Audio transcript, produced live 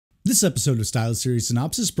This episode of Stiles series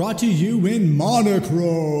Synopsis brought to you in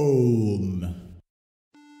monochrome.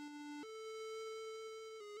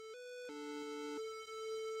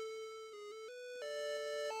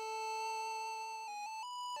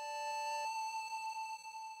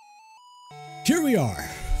 Here we are,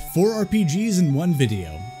 4 RPGs in one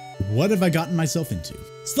video. What have I gotten myself into?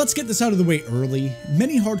 So let's get this out of the way early.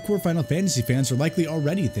 Many hardcore Final Fantasy fans are likely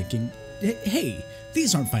already thinking, hey,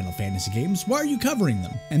 these aren't Final Fantasy games, why are you covering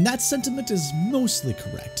them? And that sentiment is mostly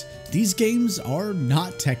correct. These games are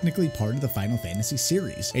not technically part of the Final Fantasy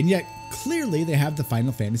series, and yet clearly they have the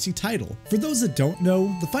Final Fantasy title. For those that don't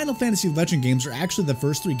know, the Final Fantasy Legend games are actually the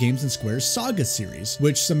first 3 games in Square's Saga series,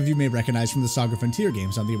 which some of you may recognize from the Saga Frontier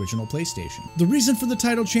games on the original PlayStation. The reason for the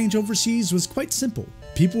title change overseas was quite simple.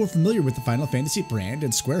 People were familiar with the Final Fantasy brand,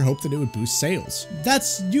 and Square hoped that it would boost sales.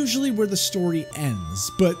 That's usually where the story ends,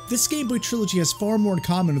 but this Game Boy trilogy has far more in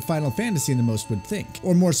common with Final Fantasy than most would think.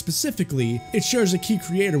 Or more specifically, it shares a key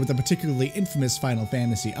creator with a particularly infamous Final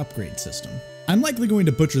Fantasy upgrade system. I'm likely going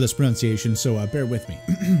to butcher this pronunciation, so bear with me.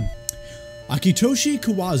 Akitoshi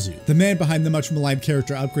Kawazu, the man behind the much maligned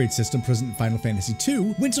character upgrade system present in Final Fantasy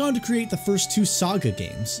II, went on to create the first 2 Saga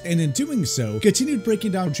games, and in doing so, continued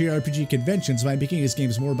breaking down JRPG conventions by making his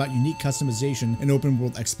games more about unique customization and open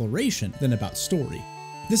world exploration than about story.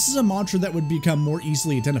 This is a mantra that would become more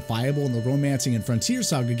easily identifiable in the Romancing and Frontier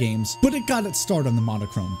Saga games, but it got its start on the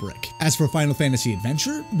monochrome brick. As for Final Fantasy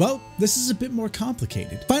Adventure, well, this is a bit more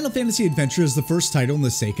complicated. Final Fantasy Adventure is the first title in the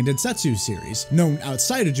Seiken Densetsu series, known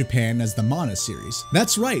outside of Japan as the Mana series.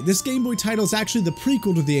 That's right, this Game Boy title is actually the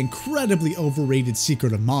prequel to the incredibly overrated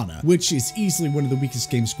Secret of Mana, which is easily one of the weakest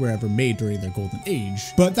games Square ever made during their golden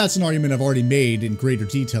age, but that's an argument I've already made in greater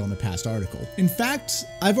detail in a past article. In fact,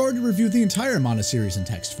 I've already reviewed the entire Mana series in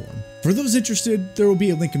text form. For those interested, there will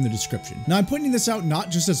be a link in the description. Now, I'm pointing this out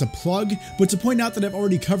not just as a plug, but to point out that I've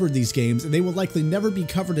already covered these games and they will likely never be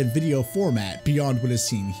covered in video format beyond what is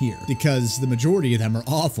seen here, because the majority of them are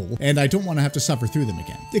awful and I don't want to have to suffer through them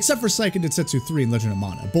again. Except for Seiken Densetsu 3 and Legend of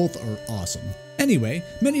Mana, both are awesome. Anyway,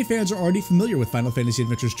 many fans are already familiar with Final Fantasy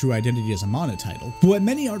Adventure's true identity as a Mana title, but what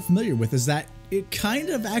many aren't familiar with is that it kind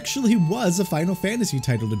of actually was a Final Fantasy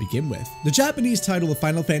title to begin with. The Japanese title of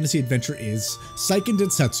Final Fantasy Adventure is Seiken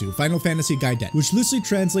Densetsu Final Fantasy Gaiden, which loosely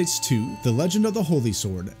translates to The Legend of the Holy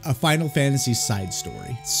Sword, a Final Fantasy side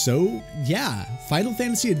story. So yeah, Final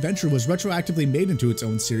Fantasy Adventure was retroactively made into its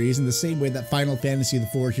own series in the same way that Final Fantasy The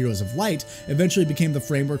 4 Heroes of Light eventually became the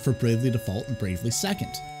framework for Bravely Default and Bravely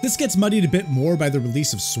Second. This gets muddied a bit more by the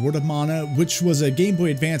release of Sword of Mana, which was a Game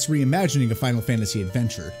Boy Advance reimagining of Final Fantasy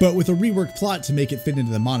Adventure, but with a reworked plot to make it fit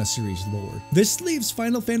into the Mana series lore. This leaves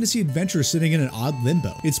Final Fantasy Adventure sitting in an odd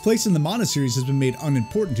limbo. Its place in the Mana series has been made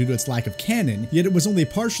unimportant due to its lack of canon, yet it was only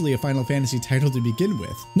partially a Final Fantasy title to begin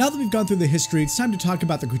with. Now that we've gone through the history, it's time to talk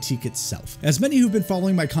about the critique itself. As many who've been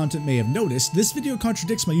following my content may have noticed, this video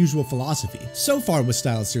contradicts my usual philosophy. So far with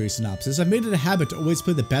Stiles series Synopsis, I've made it a habit to always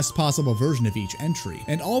play the best possible version of each entry,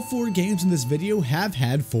 and all 4 games in this video have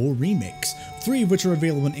had full remakes, 3 of which are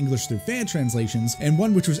available in English through fan translations, and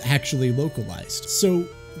 1 which was actually localized. So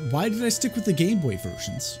why did I stick with the Game Boy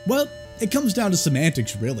versions? Well, it comes down to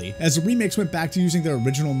semantics really, as the remakes went back to using their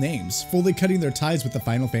original names, fully cutting their ties with the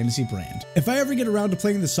Final Fantasy brand. If I ever get around to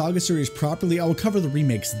playing the Saga series properly, I will cover the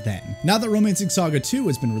remakes then. Now that Romancing Saga 2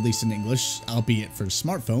 has been released in English, albeit for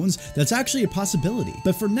smartphones, that's actually a possibility.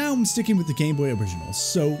 But for now, I'm sticking with the Game Boy originals,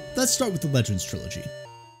 so let's start with the Legends trilogy.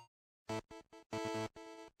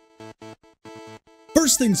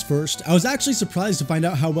 First things first, I was actually surprised to find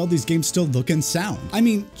out how well these games still look and sound. I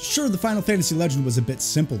mean, sure, the Final Fantasy Legend was a bit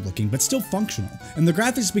simple looking, but still functional, and the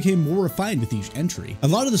graphics became more refined with each entry. A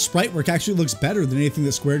lot of the sprite work actually looks better than anything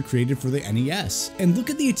that Square had created for the NES. And look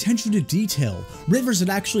at the attention to detail, rivers that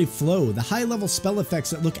actually flow, the high-level spell effects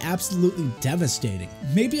that look absolutely devastating.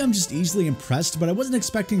 Maybe I'm just easily impressed, but I wasn't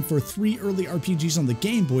expecting for 3 early RPGs on the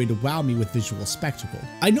Game Boy to wow me with visual spectacle.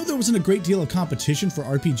 I know there wasn't a great deal of competition for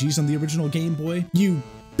RPGs on the original Game Boy. You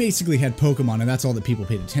basically had Pokemon and that's all that people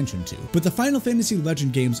paid attention to. But the Final Fantasy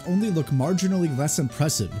Legend games only look marginally less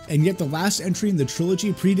impressive, and yet the last entry in the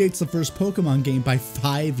trilogy predates the first Pokemon game by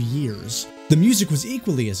 5 years. The music was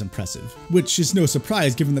equally as impressive, which is no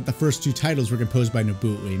surprise given that the first 2 titles were composed by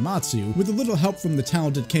Nobuo Uematsu, with a little help from the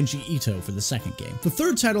talented Kenji Ito for the second game. The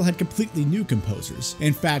third title had completely new composers.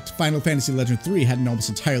 In fact, Final Fantasy Legend 3 had an almost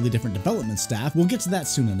entirely different development staff. We'll get to that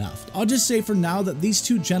soon enough. I'll just say for now that these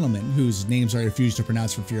 2 gentlemen, whose names I refuse to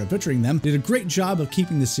pronounce for fear of butchering them, did a great job of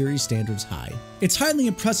keeping the series standards high. It's highly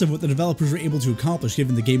impressive what the developers were able to accomplish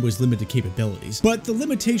given the Game Boy's limited capabilities, but the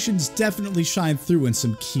limitations definitely shine through in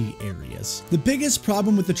some key areas. games. The biggest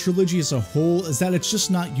problem with the trilogy as a whole is that it's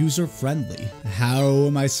just not user-friendly. How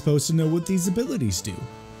am I supposed to know what these abilities do?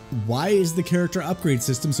 Why is the character upgrade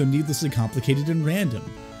system so needlessly complicated and random?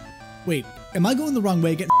 Wait, am I going the wrong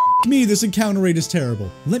way again? Me, this encounter rate is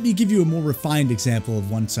terrible. Let me give you a more refined example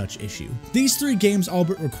of one such issue. These 3 games all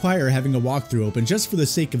but require having a walkthrough open just for the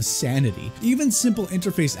sake of sanity. Even simple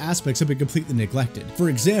interface aspects have been completely neglected. For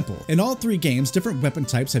example, in all 3 games, different weapon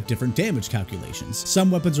types have different damage calculations.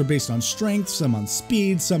 Some weapons are based on strength, some on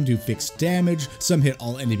speed, some do fixed damage, some hit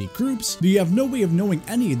all enemy groups, but you have no way of knowing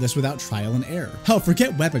any of this without trial and error. Hell,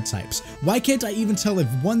 forget weapon types. Why can't I even tell if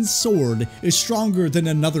one sword is stronger than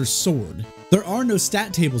another sword? There are no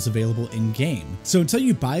stat tables available in-game, so until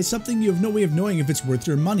you buy something, you have no way of knowing if it's worth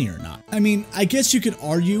your money or not. I mean, I guess you could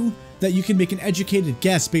argue that you can make an educated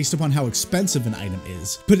guess based upon how expensive an item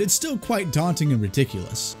is, but it's still quite daunting and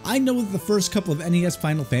ridiculous. I know that the first couple of NES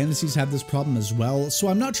Final Fantasies have this problem as well, so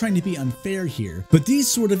I'm not trying to be unfair here, but these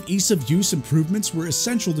sort of ease of use improvements were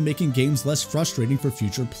essential to making games less frustrating for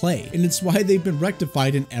future play, and it's why they've been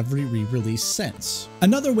rectified in every re-release since.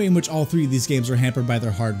 Another way in which all 3 of these games are hampered by their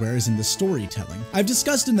hardware is in the storytelling. I've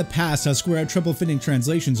discussed in the past how Square had trouble fitting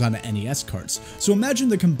translations onto NES carts, so imagine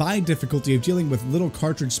the combined difficulty of dealing with little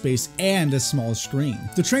cartridge space and a small screen.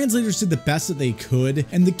 The translators did the best that they could,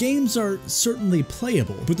 and the games are certainly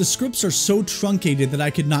playable, but the scripts are so truncated that I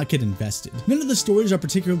could not get invested. None of the stories are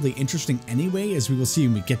particularly interesting anyway, as we will see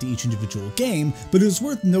when we get to each individual game, but it is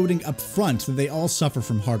worth noting up front that they all suffer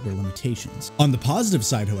from hardware limitations. On the positive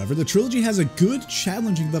side, however, the trilogy has a good,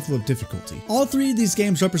 challenging level of difficulty. All 3 of these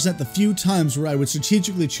games represent the few times where I would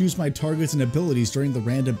strategically choose my targets and abilities during the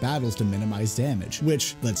random battles to minimize damage,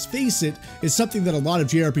 which, let's face it, is something that a lot of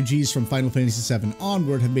JRPGs from Final Fantasy VII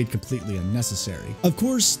onward have made completely unnecessary. Of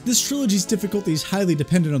course, this trilogy's difficulty is highly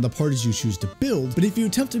dependent on the parties you choose to build, but if you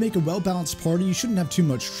attempt to make a well-balanced party, you shouldn't have too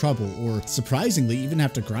much trouble, or surprisingly, even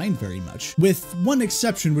have to grind very much. With one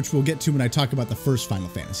exception, which we'll get to when I talk about the first Final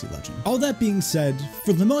Fantasy Legend. All that being said,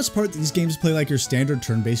 for the most part, these games play like your standard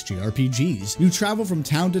turn-based JRPGs. You travel from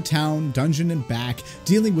town to town, dungeon and back,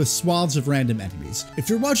 dealing with swaths of random enemies. If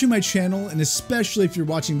you're watching my channel, and especially if you're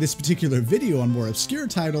watching this particular video on more obscure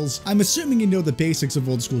titles, I'm assuming you know the basics of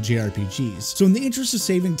old school JRPGs. So in the interest of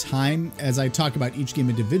saving time, as I talk about each game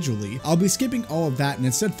individually, I'll be skipping all of that and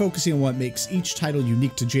instead focusing on what makes each title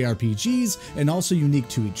unique to JRPGs and also unique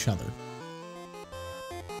to each other.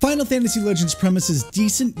 Final Fantasy Legend's premise is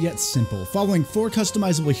decent yet simple, following 4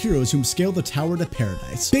 customizable heroes whom scale the tower to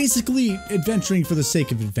paradise, basically adventuring for the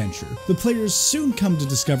sake of adventure. The players soon come to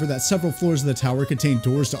discover that several floors of the tower contain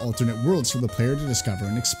doors to alternate worlds for the player to discover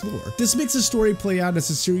and explore. This makes the story play out as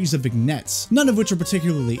a series of vignettes, none of which are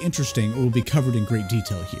particularly interesting or will be covered in great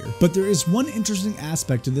detail here, but there is one interesting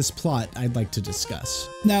aspect to this plot I'd like to discuss.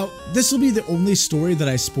 Now, this will be the only story that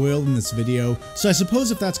I spoil in this video, so I suppose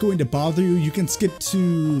if that's going to bother you, you can skip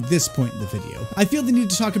to this point in the video. I feel the need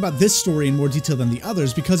to talk about this story in more detail than the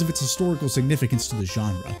others because of its historical significance to the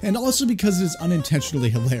genre, and also because it is unintentionally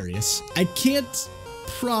hilarious. I can't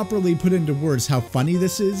properly put into words how funny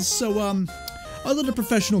this is, so I'll let a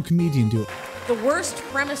professional comedian do it. The worst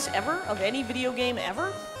premise ever of any video game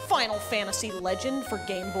ever? Final Fantasy Legend for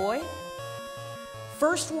Game Boy.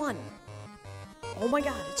 First one. Oh my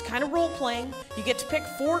god, it's kind of role-playing. You get to pick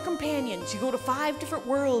 4 companions, you go to 5 different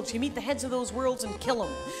worlds, you meet the heads of those worlds and kill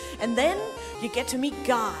them. And then, you get to meet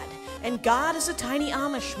God. And God is a tiny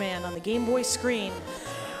Amish man on the Game Boy screen.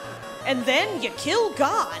 And then, you kill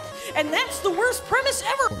God. And that's the worst premise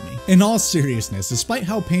ever! In all seriousness, despite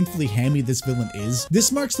how painfully hammy this villain is,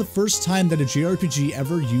 this marks the first time that a JRPG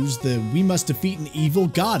ever used the "we must defeat an evil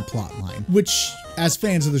god" plotline, which, as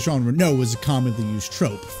fans of the genre know, is a commonly used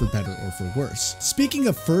trope, for better or for worse. Speaking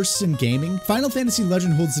of firsts in gaming, Final Fantasy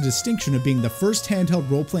Legend holds the distinction of being the first handheld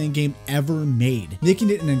role-playing game ever made,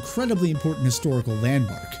 making it an incredibly important historical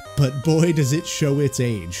landmark. But boy does it show its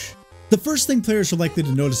age. The first thing players are likely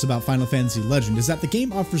to notice about Final Fantasy Legend is that the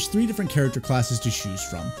game offers 3 different character classes to choose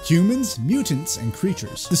from: humans, mutants, and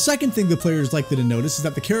creatures. The second thing the player is likely to notice is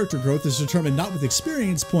that the character growth is determined not with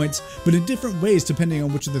experience points, but in different ways depending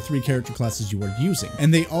on which of the 3 character classes you are using,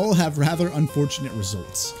 and they all have rather unfortunate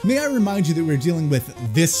results. May I remind you that we're dealing with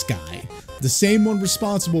this guy, the same one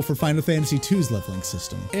responsible for Final Fantasy II's leveling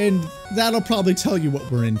system, and that'll probably tell you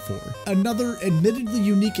what we're in for. Another admittedly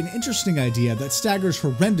unique and interesting idea that staggers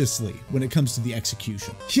horrendously when it comes to the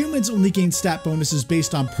execution. Humans only gain stat bonuses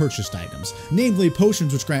based on purchased items, namely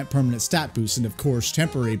potions which grant permanent stat boosts and of course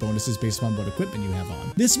temporary bonuses based on what equipment you have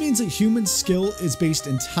on. This means that human skill is based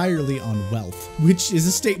entirely on wealth, which is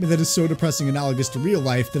a statement that is so depressing and analogous to real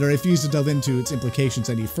life that I refuse to delve into its implications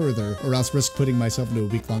any further, or else risk putting myself into a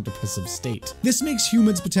week-long depressive state. This makes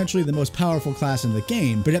humans potentially the most powerful class in the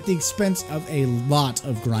game, but at the expense of a lot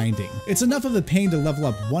of grinding. It's enough of a pain to level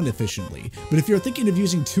up one efficiently, but if you're thinking of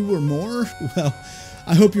using two or more, well,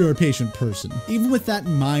 I hope you're a patient person. Even with that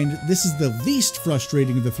in mind, this is the least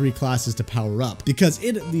frustrating of the three classes to power up, because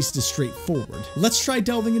it at least is straightforward. Let's try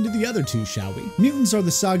delving into the other two, shall we? Mutants are the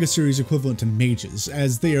Saga series equivalent to mages,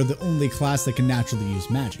 as they are the only class that can naturally use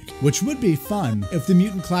magic, which would be fun if the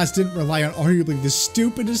mutant class didn't rely on arguably the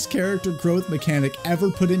stupidest character growth mechanic ever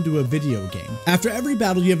put into a video game. After every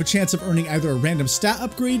battle, you have a chance of earning either a random stat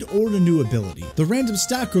upgrade or a new ability. The random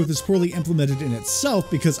stat growth is poorly implemented in itself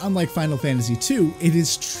because unlike Final Fantasy II, it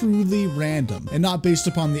is truly random and not based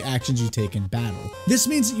upon the actions you take in battle. This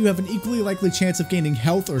means that you have an equally likely chance of gaining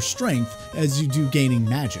health or strength as you do gaining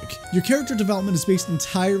magic. Your character development is based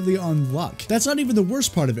entirely on luck. That's not even the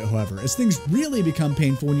worst part of it, however, as things really become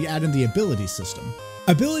painful when you add in the ability system.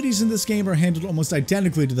 Abilities in this game are handled almost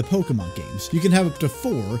identically to the Pokemon games. You can have up to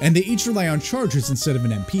 4, and they each rely on charges instead of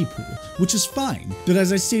an MP pool, which is fine. But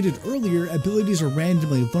as I stated earlier, abilities are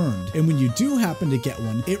randomly learned, and when you do happen to get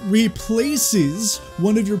one, it replaces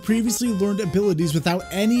one of your previously learned abilities without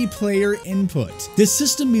any player input. This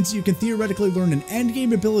system means that you can theoretically learn an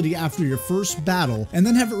endgame ability after your first battle, and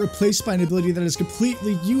then have it replaced by an ability that is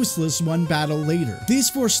completely useless one battle later. These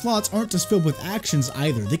 4 slots aren't just filled with actions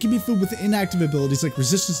either. They can be filled with inactive abilities like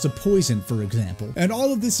resistance to poison, for example. And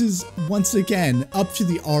all of this is, once again, up to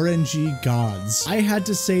the RNG gods. I had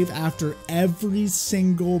to save after every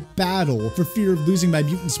single battle for fear of losing my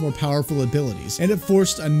mutant's more powerful abilities, and it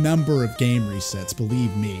forced a number of game resets,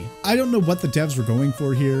 believe me. I don't know what the devs were going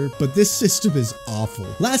for here, but this system is awful.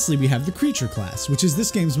 Lastly, we have the creature class, which is this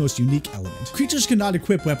game's most unique element. Creatures cannot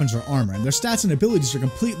equip weapons or armor, and their stats and abilities are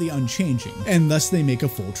completely unchanging, unless they make a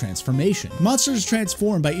full transformation. Monsters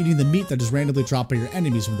transform by eating the meat that is randomly dropped by your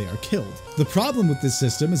enemies when they are killed. The problem with this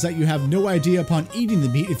system is that you have no idea upon eating the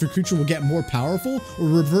meat if your creature will get more powerful or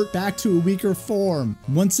revert back to a weaker form.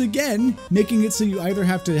 Once again, making it so you either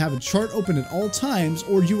have to have a chart open at all times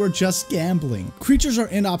or you are just gambling. Creatures are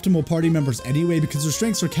inoptimal party members anyway because their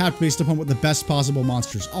strengths are capped based upon what the best possible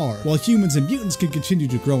monsters are, while humans and mutants can continue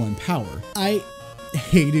to grow in power. I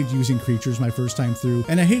hated using creatures my first time through,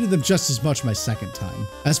 and I hated them just as much my second time.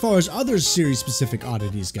 As far as other series-specific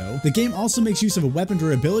oddities go, the game also makes use of a weapon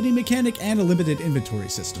durability mechanic and a limited inventory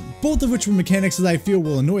system, both of which were mechanics that I feel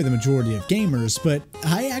will annoy the majority of gamers, but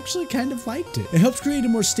I actually kind of liked it. It helps create a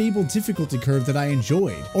more stable difficulty curve that I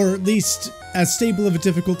enjoyed, or at least as stable of a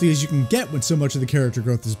difficulty as you can get when so much of the character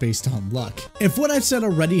growth is based on luck. If what I've said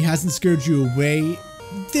already hasn't scared you away,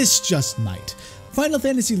 this just might. Final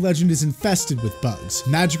Fantasy Legend is infested with bugs.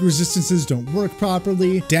 Magic resistances don't work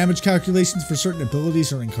properly, damage calculations for certain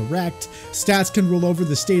abilities are incorrect, stats can roll over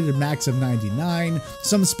the stated max of 99,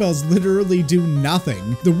 some spells literally do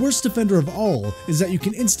nothing. The worst offender of all is that you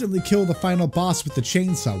can instantly kill the final boss with the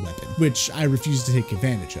chainsaw weapon, which I refuse to take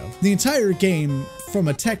advantage of. The entire game, from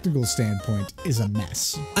a technical standpoint, is a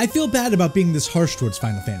mess. I feel bad about being this harsh towards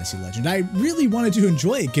Final Fantasy Legend. I really wanted to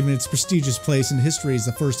enjoy it given its prestigious place in history as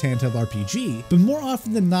the first handheld RPG, but more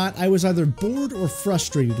often than not, I was either bored or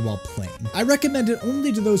frustrated while playing. I recommend it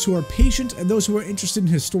only to those who are patient and those who are interested in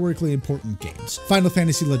historically important games. Final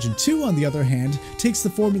Fantasy Legend 2, on the other hand, takes the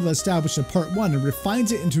formula established in Part 1 and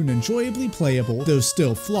refines it into an enjoyably playable, though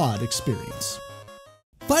still flawed, experience.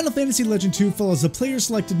 Final Fantasy Legend 2 follows the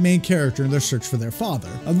player-selected main character in their search for their father.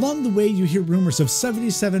 Along the way, you hear rumors of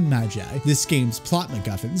 77 Magi, this game's plot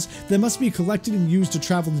MacGuffins, that must be collected and used to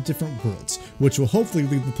travel to different worlds, which will hopefully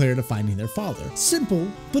lead the player to finding their father. Simple,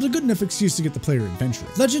 but a good enough excuse to get the player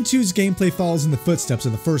adventurous. Legend 2's gameplay follows in the footsteps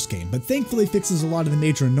of the first game, but thankfully fixes a lot of the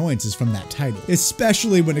major annoyances from that title,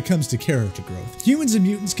 especially when it comes to character growth. Humans and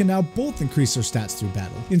mutants can now both increase their stats through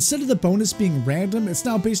battle. Instead of the bonus being random, it's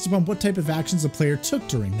now based upon what type of actions the player took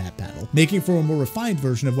during that battle, making for a more refined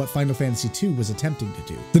version of what Final Fantasy II was attempting to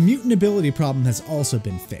do. The mutant ability problem has also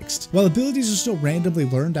been fixed. While abilities are still randomly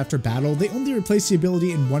learned after battle, they only replace the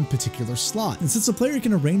ability in one particular slot, and since the player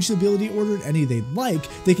can arrange the ability order any they'd like,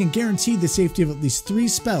 they can guarantee the safety of at least 3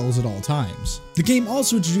 spells at all times. The The game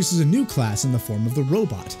also introduces a new class in the form of the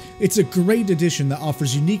robot. It's a great addition that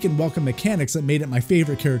offers unique and welcome mechanics that made it my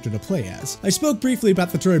favorite character to play as. I spoke briefly about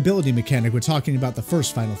the durability mechanic when talking about the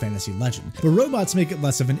first Final Fantasy Legend, but robots make it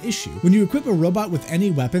less of an issue. When you equip a robot with any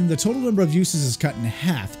weapon, the total number of uses is cut in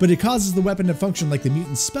half, but it causes the weapon to function like the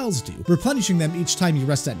mutant spells do, replenishing them each time you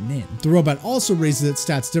rest at an inn. The robot also raises its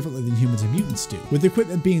stats differently than humans and mutants do, with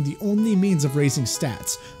equipment being the only means of raising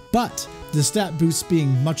stats, but the stat boosts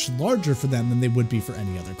being much larger for them than they would be for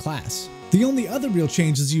any other class. The only other real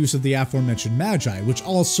change is the use of the aforementioned Magi, which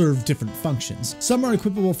all serve different functions. Some are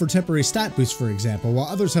equipable for temporary stat boosts, for example, while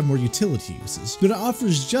others have more utility uses, but it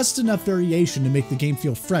offers just enough variation to make the game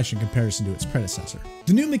feel fresh in comparison to its predecessor.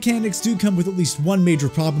 The new mechanics do come with at least one major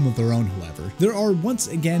problem of their own, however. There are once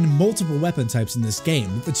again multiple weapon types in this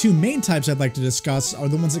game. The two main types I'd like to discuss are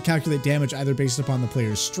the ones that calculate damage either based upon the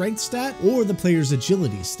player's strength stat or the player's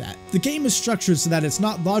agility stat. The game is structured so that it's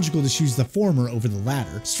not logical to choose the former over the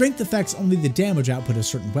latter. Strength affects only the damage output of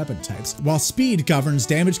certain weapon types, while speed governs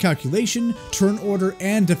damage calculation, turn order,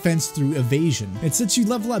 and defense through evasion. And since you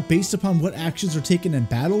level up based upon what actions are taken in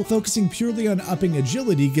battle, focusing purely on upping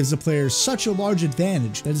agility gives the player such a large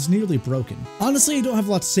advantage that it's nearly broken. Honestly, I don't have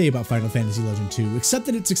a lot to say about Final Fantasy Legend 2, except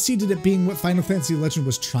that it succeeded at being what Final Fantasy Legend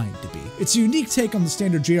was trying to be. It's a unique take on the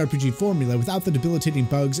standard JRPG formula without the debilitating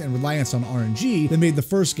bugs and reliance on RNG that made the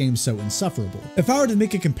first game so insufferable. If I were to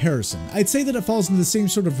make a comparison, I'd say that it falls into the same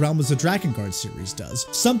sort of realm as the Dragon Guard series does.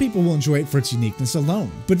 Some people will enjoy it for its uniqueness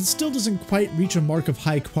alone, but it still doesn't quite reach a mark of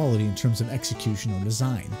high quality in terms of execution or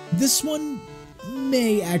design. This one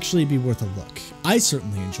may actually be worth a look. I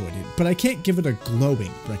certainly enjoyed it, but I can't give it a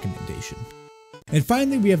glowing recommendation. And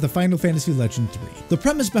finally, we have the Final Fantasy Legend 3. The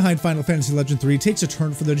premise behind Final Fantasy Legend 3 takes a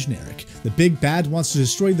turn for the generic. The big bad wants to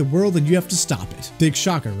destroy the world and you have to stop it. Big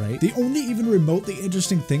shocker, right? The only even remotely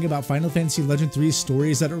interesting thing about Final Fantasy Legend 3's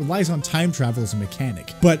story is that it relies on time travel as a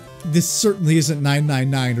mechanic. But this certainly isn't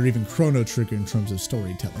 999 or even Chrono Trigger in terms of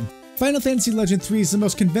storytelling. Final Fantasy Legend 3 is the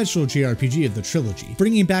most conventional JRPG of the trilogy,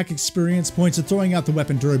 bringing back experience points and throwing out the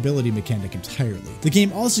weapon durability mechanic entirely. The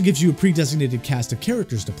game also gives you a pre-designated cast of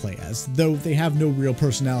characters to play as, though they have no real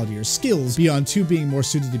personality or skills beyond 2 being more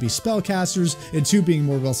suited to be spellcasters and 2 being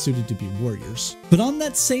more well suited to be warriors. But on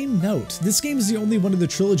that same note, this game is the only one of the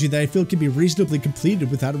trilogy that I feel can be reasonably completed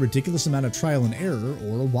without a ridiculous amount of trial and error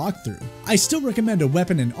or a walkthrough. I still recommend a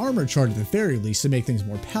weapon and armor chart at the very least to make things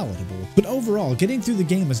more palatable, but overall, getting through the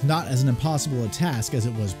game is not as an impossible a task as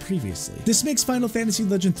it was previously. This makes Final Fantasy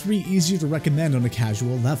Legend 3 easier to recommend on a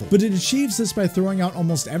casual level, but it achieves this by throwing out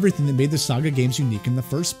almost everything that made the saga games unique in the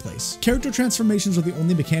first place. Character transformations are the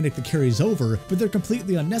only mechanic that carries over, but they're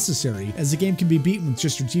completely unnecessary, as the game can be beaten with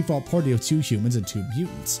just your default party of 2 humans and 2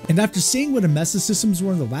 mutants. And after seeing what a mess the systems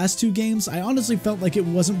were in the last 2 games, I honestly felt like it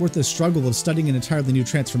wasn't worth the struggle of studying an entirely new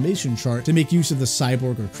transformation chart to make use of the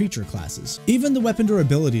cyborg or creature classes. Even the weapon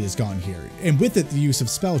durability is gone here, and with it the use of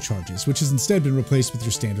spell charges, which has instead been replaced with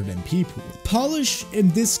your standard MP pool. Polish, in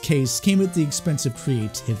this case, came at the expense of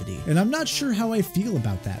creativity, and I'm not sure how I feel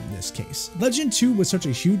about that in this case. Legend 2 was such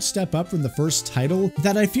a huge step up from the first title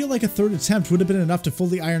that I feel like a third attempt would have been enough to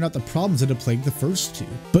fully iron out the problems that had plagued the first 2,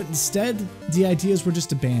 but instead, the ideas were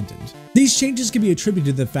just abandoned. These changes can be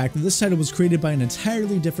attributed to the fact that this title was created by an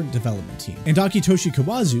entirely different development team, and Akitoshi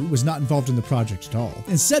Kawazu was not involved in the project at all.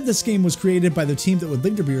 Instead, this game was created by the team that would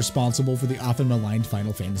later be responsible for the often maligned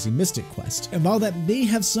Final Fantasy Mystic Quest, and while that may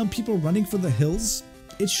have some people running for the hills,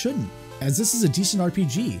 it shouldn't, as this is a decent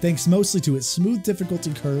RPG, thanks mostly to its smooth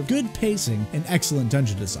difficulty curve, good pacing, and excellent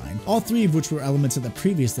dungeon design, all 3 of which were elements that the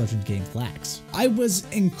previous Legend game lacks. I was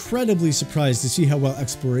incredibly surprised to see how well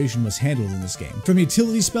exploration was handled in this game, from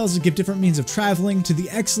utility spells that give different means of traveling, to the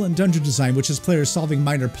excellent dungeon design which has players solving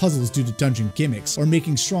minor puzzles due to dungeon gimmicks, or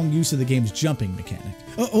making strong use of the game's jumping mechanic.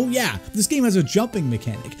 Oh yeah, this game has a jumping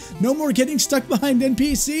mechanic. No more getting stuck behind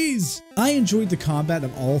NPCs! I enjoyed the combat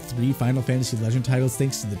of all 3 Final Fantasy Legend titles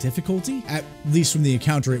thanks to the difficulty, at least from the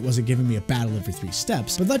encounter it wasn't giving me a battle every 3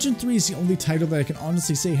 steps, but Legend 3 is the only title that I can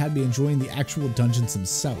honestly say had me enjoying the actual dungeons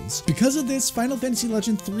themselves. Because of this, Final Fantasy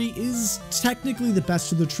Legend 3 is technically the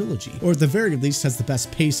best of the trilogy, or at the very least has the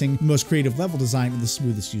best pacing, the most creative level design, and the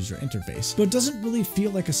smoothest user interface, but it doesn't really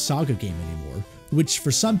feel like a saga game anymore, which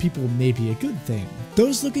for some people may be a good thing.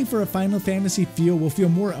 Those looking for a Final Fantasy feel will feel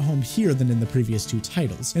more at home here than in the previous 2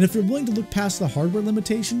 titles, and if you're willing to look past the hardware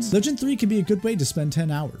limitations, Legend 3 can be a good way to spend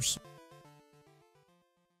 10 hours.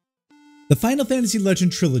 The Final Fantasy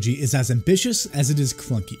Legend trilogy is as ambitious as it is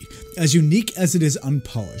clunky, as unique as it is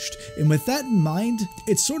unpolished, and with that in mind,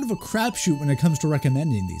 it's sort of a crapshoot when it comes to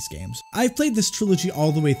recommending these games. I've played this trilogy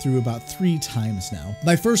all the way through about 3 times now.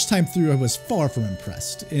 My first time through I was far from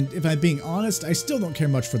impressed, and if I'm being honest, I still don't care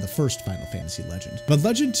much for the first Final Fantasy Legend. But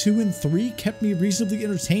Legend 2 and 3 kept me reasonably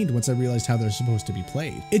entertained once I realized how they're supposed to be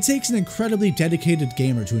played. It takes an incredibly dedicated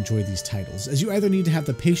gamer to enjoy these titles, as you either need to have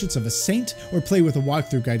the patience of a saint or play with a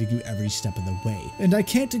walkthrough guiding you every step of the way. And I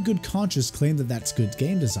can't in good conscience claim that that's good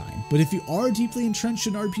game design, but if you are deeply entrenched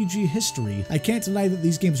in RPG history, I can't deny that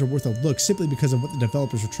these games are worth a look simply because of what the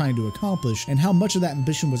developers were trying to accomplish and how much of that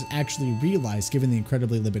ambition was actually realized given the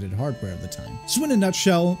incredibly limited hardware of the time. So in a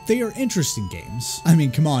nutshell, they are interesting games. I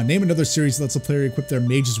mean, come on, name another series that lets a player equip their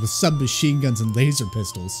mages with submachine guns and laser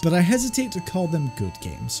pistols, but I hesitate to call them good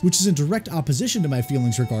games, which is in direct opposition to my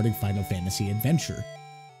feelings regarding Final Fantasy Adventure.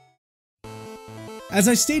 As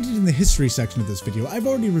I stated in the history section of this video, I've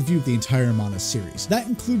already reviewed the entire Mana series. That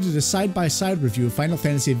included a side-by-side review of Final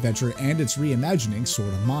Fantasy Adventure and its reimagining,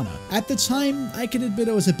 Sword of Mana. At the time, I can admit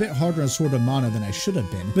I was a bit harder on Sword of Mana than I should have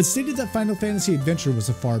been, but stated that Final Fantasy Adventure was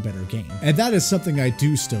a far better game. And that is something I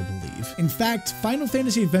do still believe. In fact, Final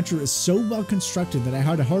Fantasy Adventure is so well constructed that I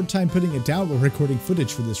had a hard time putting it down while recording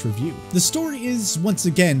footage for this review. The story is, once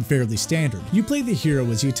again, fairly standard. You play the hero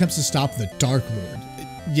as he attempts to stop the Dark Lord.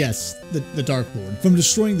 Yes, the Dark Lord, from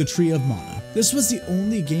destroying the Tree of Mana. This was the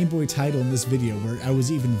only Game Boy title in this video where I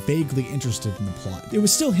was even vaguely interested in the plot. It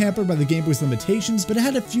was still hampered by the Game Boy's limitations, but it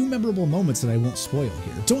had a few memorable moments that I won't spoil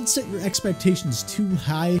here. Don't set your expectations too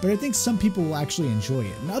high, but I think some people will actually enjoy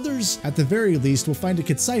it, and others, at the very least, will find it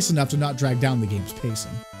concise enough to not drag down the game's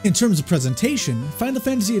pacing. In terms of presentation, Final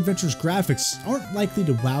Fantasy Adventure's graphics aren't likely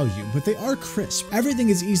to wow you, but they are crisp. Everything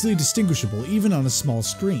is easily distinguishable, even on a small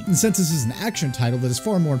screen. And since this is an action title, that is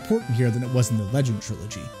far more important here than it was in the Legend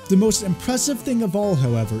trilogy. The most impressive thing of all,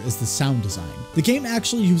 however, is the sound design. The game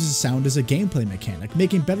actually uses sound as a gameplay mechanic,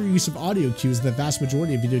 making better use of audio cues than the vast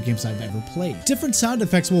majority of video games I've ever played. Different sound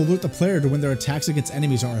effects will alert the player to when their attacks against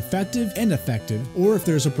enemies are effective, ineffective, or if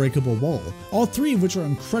there's a breakable wall, all 3 of which are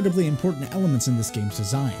incredibly important elements in this game's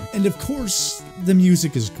design. And of course, the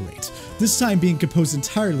music is great, this time being composed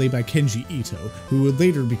entirely by Kenji Ito, who would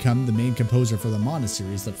later become the main composer for the Mana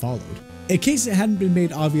series that followed. In case it hadn't been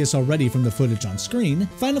made obvious already from the footage on screen,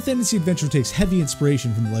 Final Fantasy Adventure takes heavy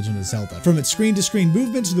inspiration from The Legend of Zelda, from its screen-to-screen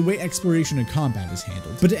movement to the way exploration and combat is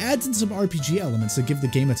handled, but it adds in some RPG elements that give the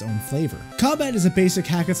game its own flavor. Combat is a basic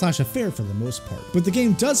hack-and-slash affair for the most part, but the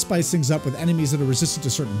game does spice things up with enemies that are resistant to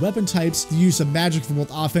certain weapon types, the use of magic for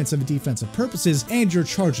both offensive and defensive purposes, and your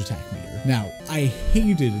charge attack meter. Now, I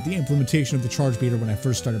hated the implementation of the charge meter when I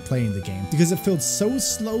first started playing the game, because it filled so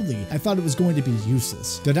slowly I thought it was going to be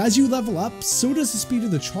useless. But as you level up, so does the speed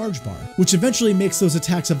of the charge bar, which eventually makes those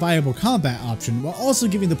attacks a viable combat option, while also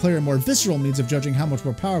giving the player a more visceral means of judging how much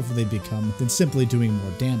more powerful they become than simply doing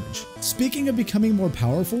more damage. Speaking of becoming more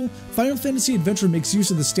powerful, Final Fantasy Adventure makes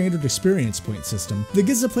use of the standard experience point system that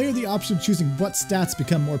gives the player the option of choosing what stats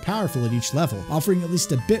become more powerful at each level, offering at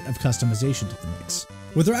least a bit of customization to the mix.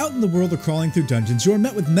 Whether out in the world or crawling through dungeons, you are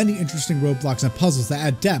met with many interesting roadblocks and puzzles that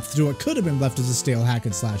add depth to what could have been left as a stale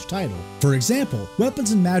hack-and-slash title. For example,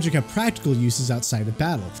 weapons and magic have practical uses outside of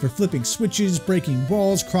battle, for flipping switches, breaking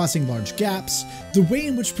walls, crossing large gaps. The way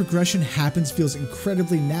in which progression happens feels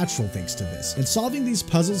incredibly natural thanks to this, and solving these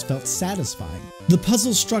puzzles felt satisfying. The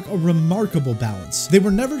puzzles struck a remarkable balance. They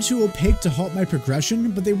were never too opaque to halt my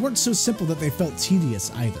progression, but they weren't so simple that they felt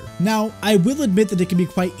tedious either. Now, I will admit that it can be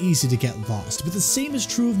quite easy to get lost, but the same is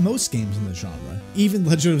true of most games in the genre, even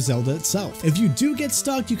Legend of Zelda itself. If you do get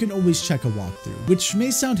stuck, you can always check a walkthrough, which may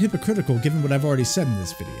sound hypocritical given what I've already said in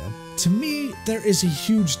this video. To me, there is a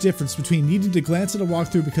huge difference between needing to glance at a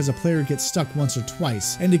walkthrough because a player gets stuck once or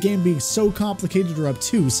twice, and a game being so complicated or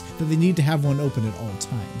obtuse that they need to have one open at all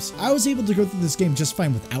times. I was able to go through this game just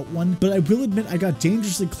fine without one, but I will admit I got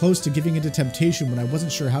dangerously close to giving into temptation when I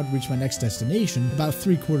wasn't sure how to reach my next destination about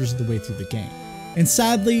 3/4 of the way through the game. And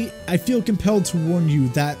sadly, I feel compelled to warn you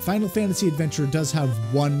that Final Fantasy Adventure does have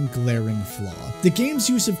one glaring flaw. The game's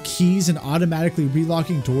use of keys and automatically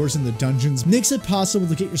relocking doors in the dungeons makes it possible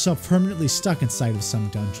to get yourself permanently stuck inside of some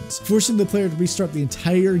dungeons, forcing the player to restart the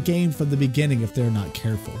entire game from the beginning if they're not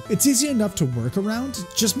careful. It's easy enough to work around,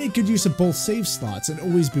 just make good use of both save slots and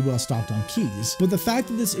always be well stocked on keys, but the fact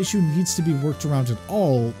that this issue needs to be worked around at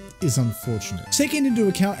all is unfortunate. Taking into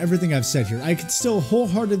account everything I've said here, I can still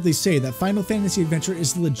wholeheartedly say that Final Fantasy Fantasy Adventure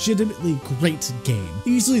is a legitimately great game,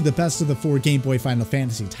 easily the best of the 4 Game Boy Final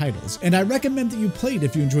Fantasy titles, and I recommend that you play it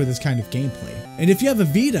if you enjoy this kind of gameplay. And if you have a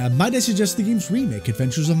Vita, might I suggest the game's remake,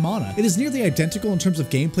 Adventures of Mana. It is nearly identical in terms of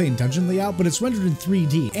gameplay and dungeon layout, but it's rendered in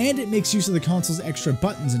 3D, and it makes use of the console's extra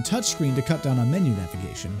buttons and touchscreen to cut down on menu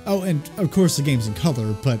navigation. Oh, and of course the game's in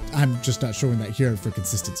color, but I'm just not showing that here for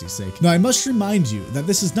consistency's sake. Now I must remind you that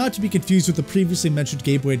this is not to be confused with the previously mentioned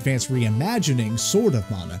Game Boy Advance Reimagining, Sword of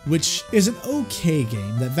Mana, which is an okay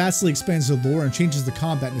game that vastly expands the lore and changes the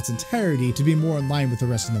combat in its entirety to be more in line with the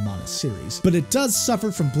rest of the Mana series. But it does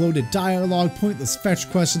suffer from bloated dialogue, pointless fetch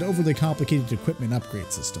quests, and overly complicated equipment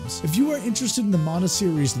upgrade systems. If you are interested in the Mana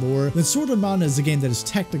series lore, then Sword of Mana is a game that is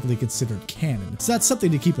technically considered canon, so that's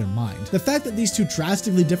something to keep in mind. The fact that these two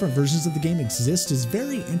drastically different versions of the game exist is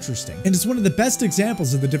very interesting, and it's one of the best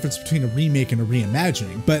examples of the difference between a remake and a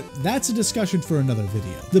reimagining, but that's a discussion for another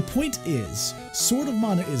video. The point is, Sword of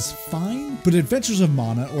Mana is fine, but Adventures of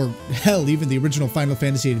Mana, or hell, even the original Final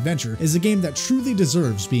Fantasy Adventure, is a game that truly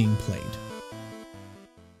deserves being played.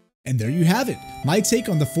 And there you have it, my take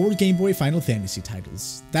on the 4 Game Boy Final Fantasy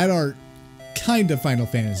titles that are kind of Final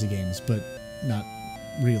Fantasy games, but not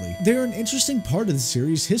really. They're an interesting part of the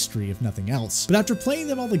series' history, if nothing else, but after playing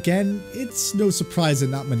them all again, it's no surprise that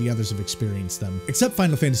not many others have experienced them. Except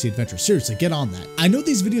Final Fantasy Adventure, seriously, get on that. I know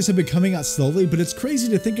these videos have been coming out slowly, but it's crazy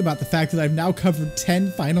to think about the fact that I've now covered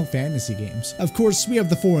 10 Final Fantasy games. Of course, we have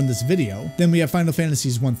the 4 in this video, then we have Final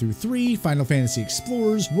Fantasies 1 through 3, Final Fantasy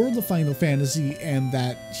Explorers, World of Final Fantasy, and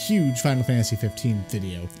that huge Final Fantasy 15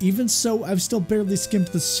 video. Even so, I've still barely skimmed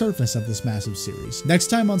the surface of this massive series. Next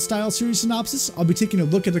time on Stiles Series Synopsis, I'll be taking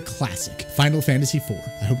a look at a classic, Final Fantasy IV.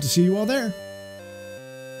 I hope to see you all there.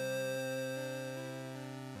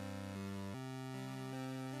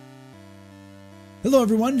 Hello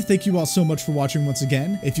everyone, thank you all so much for watching once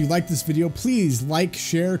again. If you liked this video, please like,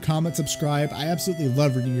 share, comment, subscribe. I absolutely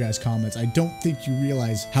love reading your guys' comments. I don't think you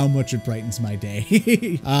realize how much it brightens my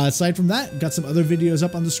day. Aside from that, got some other videos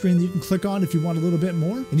up on the screen that you can click on if you want a little bit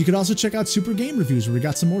more. And you can also check out Super Game Reviews where we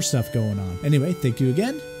got some more stuff going on. Anyway, thank you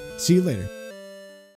again. See you later.